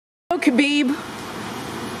Khabib?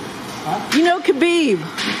 Huh? You know Khabib?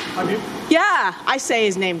 Khabib? Yeah, I say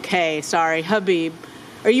his name K, sorry, Khabib.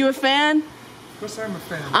 Are you a fan? Of course I'm a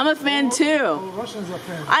fan. I'm a fan too. All Russians are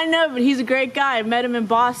fans. I know, but he's a great guy. I met him in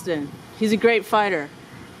Boston. He's a great fighter.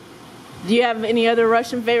 Do you have any other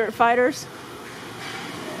Russian favorite fighters?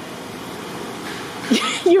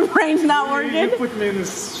 Your brain's not working? You put me in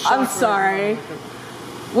this shock. I'm sorry.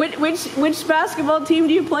 Right Which basketball team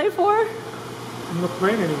do you play for? I'm not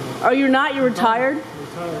playing anymore. Oh, you're not? You're retired? I'm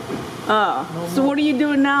retired. Oh. No So more. what are you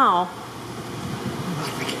doing now?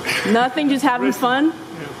 Nothing, just having fun?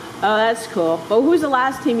 Yeah. Oh, that's cool. But who's the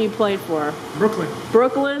last team you played for? Brooklyn.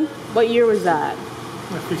 Brooklyn? What year was that?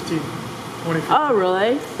 2015. Oh,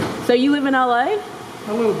 really? So you live in LA?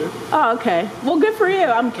 A little bit. Oh, okay. Well, good for you.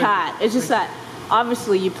 I'm Kat. It's just that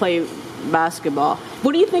obviously you play basketball.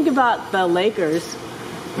 What do you think about the Lakers?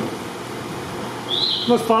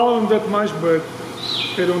 Not following that much, but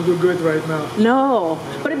they don't do good right now. No.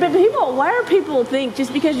 But people, why do people think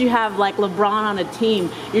just because you have like LeBron on a team,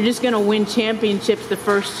 you're just going to win championships the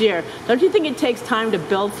first year? Don't you think it takes time to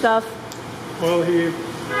build stuff? Well, he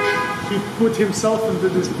put himself into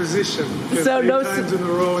this position. So 3 no times in a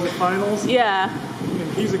row in the finals. Yeah.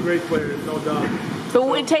 And he's a great player, no doubt. But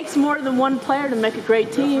it takes more than one player to make a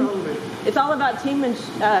great team. Definitely. It's all about team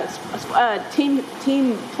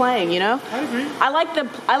playing, you know? I agree. I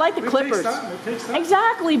like the Clippers. It takes time.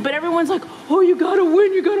 Exactly, but everyone's like, "Oh, you gotta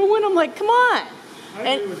win, you gotta win." I'm like, "Come on." I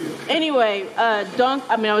agree with you. Anyway, I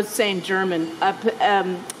was saying German.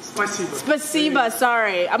 Spasibo. Spasiba.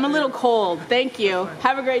 Sorry, I'm a little cold. Thank you.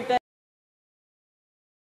 Have a great day.